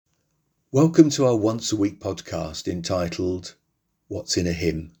Welcome to our once a week podcast entitled What's in a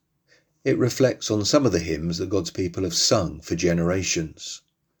Hymn. It reflects on some of the hymns that God's people have sung for generations.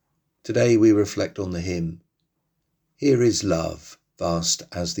 Today we reflect on the hymn, Here is Love, Vast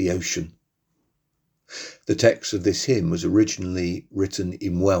as the Ocean. The text of this hymn was originally written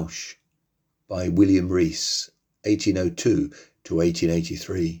in Welsh by William Rhys, 1802 to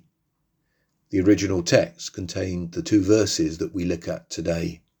 1883. The original text contained the two verses that we look at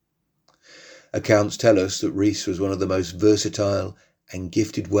today. Accounts tell us that Rhys was one of the most versatile and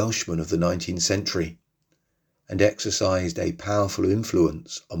gifted Welshmen of the 19th century and exercised a powerful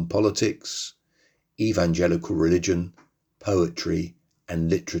influence on politics, evangelical religion, poetry and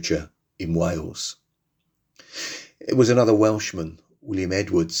literature in Wales. It was another Welshman, William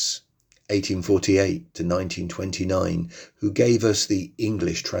Edwards, 1848 to 1929, who gave us the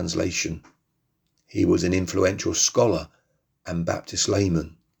English translation. He was an influential scholar and Baptist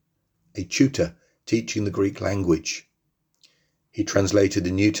layman, a tutor teaching the Greek language. He translated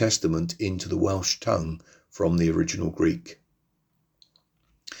the New Testament into the Welsh tongue from the original Greek.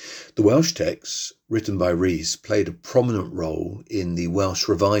 The Welsh texts, written by Rhys, played a prominent role in the Welsh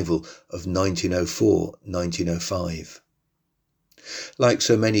revival of 1904-1905. Like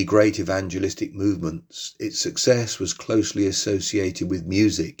so many great evangelistic movements, its success was closely associated with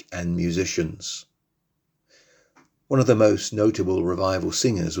music and musicians. One of the most notable revival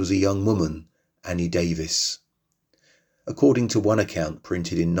singers was a young woman, Annie Davis. According to one account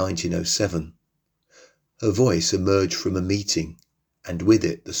printed in 1907, her voice emerged from a meeting, and with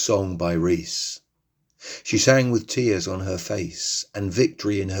it the song by Rhys. She sang with tears on her face and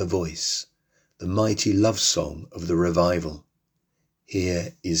victory in her voice, the mighty love song of the revival.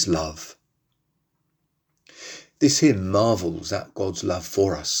 Here is love. This hymn marvels at God's love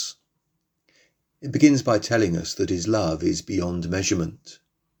for us. It begins by telling us that his love is beyond measurement.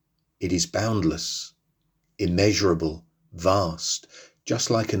 It is boundless, immeasurable, vast,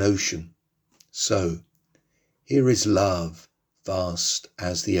 just like an ocean. So, here is love, vast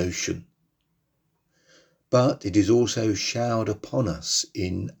as the ocean. But it is also showered upon us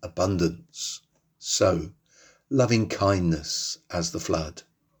in abundance. So, loving kindness as the flood.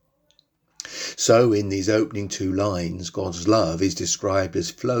 So, in these opening two lines, God's love is described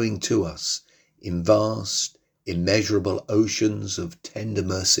as flowing to us in vast, immeasurable oceans of tender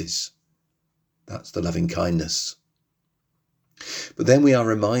mercies. That's the loving kindness. But then we are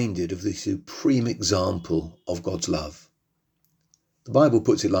reminded of the supreme example of God's love. The Bible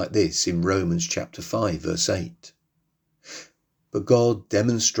puts it like this in Romans chapter 5, verse 8. But God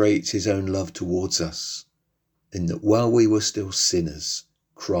demonstrates his own love towards us, in that while we were still sinners,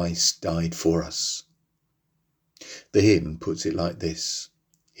 Christ died for us. The hymn puts it like this.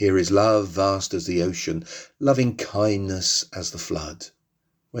 Here is love vast as the ocean, loving kindness as the flood,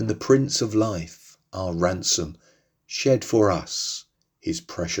 when the Prince of Life, our ransom, shed for us his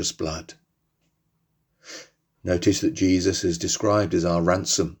precious blood. Notice that Jesus is described as our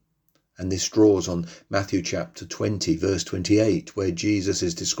ransom, and this draws on Matthew chapter 20, verse 28, where Jesus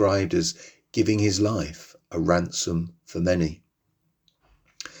is described as giving his life a ransom for many.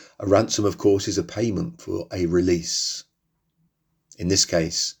 A ransom, of course, is a payment for a release. In this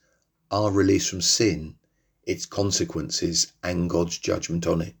case, our release from sin, its consequences and God's judgment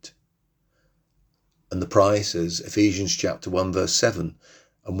on it. And the price, as Ephesians chapter 1 verse 7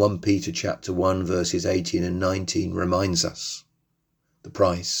 and 1 Peter chapter 1 verses 18 and 19 reminds us, the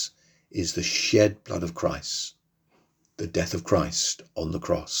price is the shed blood of Christ, the death of Christ on the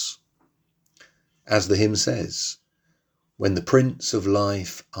cross. As the hymn says, when the Prince of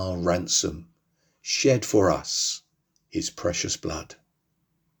Life, our ransom, shed for us his precious blood.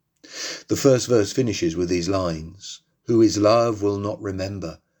 The first verse finishes with these lines, who his love will not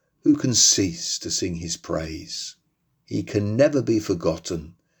remember, who can cease to sing his praise? He can never be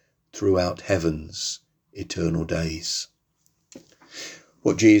forgotten throughout heaven's eternal days.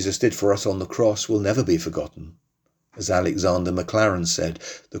 What Jesus did for us on the cross will never be forgotten. As Alexander MacLaren said,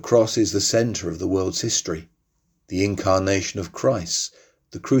 the cross is the centre of the world's history. The incarnation of Christ,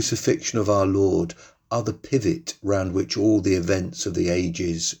 the crucifixion of our Lord, are the pivot round which all the events of the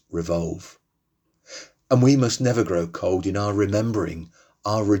ages revolve. And we must never grow cold in our remembering,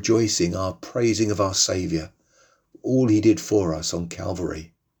 our rejoicing, our praising of our Saviour, all he did for us on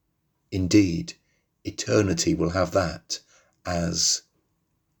Calvary. Indeed, eternity will have that as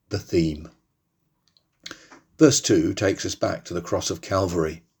the theme. Verse 2 takes us back to the cross of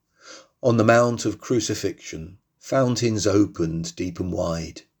Calvary. On the Mount of Crucifixion, fountains opened deep and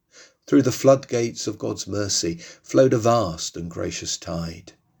wide. Through the floodgates of God's mercy flowed a vast and gracious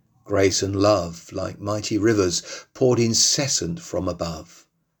tide. Grace and love, like mighty rivers, poured incessant from above,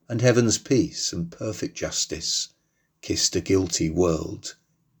 and heaven's peace and perfect justice kissed a guilty world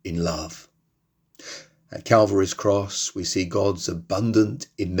in love. At Calvary's cross, we see God's abundant,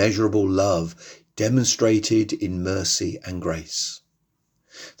 immeasurable love demonstrated in mercy and grace.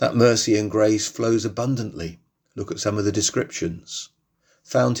 That mercy and grace flows abundantly. Look at some of the descriptions.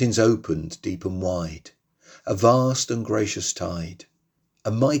 Fountains opened deep and wide, a vast and gracious tide,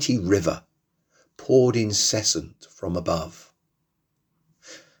 a mighty river poured incessant from above.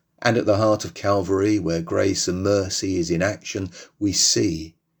 And at the heart of Calvary, where grace and mercy is in action, we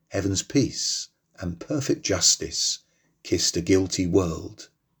see heaven's peace and perfect justice kissed a guilty world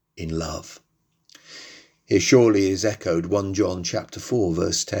in love. Here surely is echoed 1 John chapter 4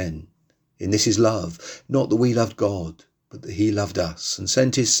 verse 10. In this is love, not that we loved God, but that he loved us and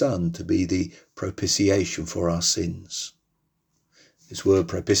sent his Son to be the propitiation for our sins. This word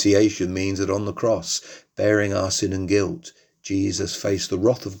propitiation means that on the cross, bearing our sin and guilt, Jesus faced the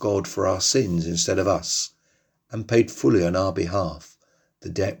wrath of God for our sins instead of us, and paid fully on our behalf the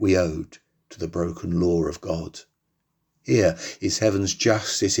debt we owed to the broken law of God. Here is heaven's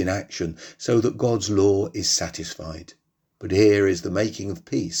justice in action, so that God's law is satisfied. But here is the making of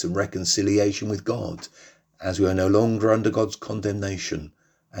peace and reconciliation with God, as we are no longer under God's condemnation,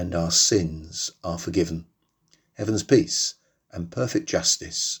 and our sins are forgiven. Heaven's peace and perfect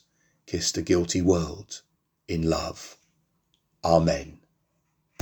justice kissed a guilty world in love. Amen.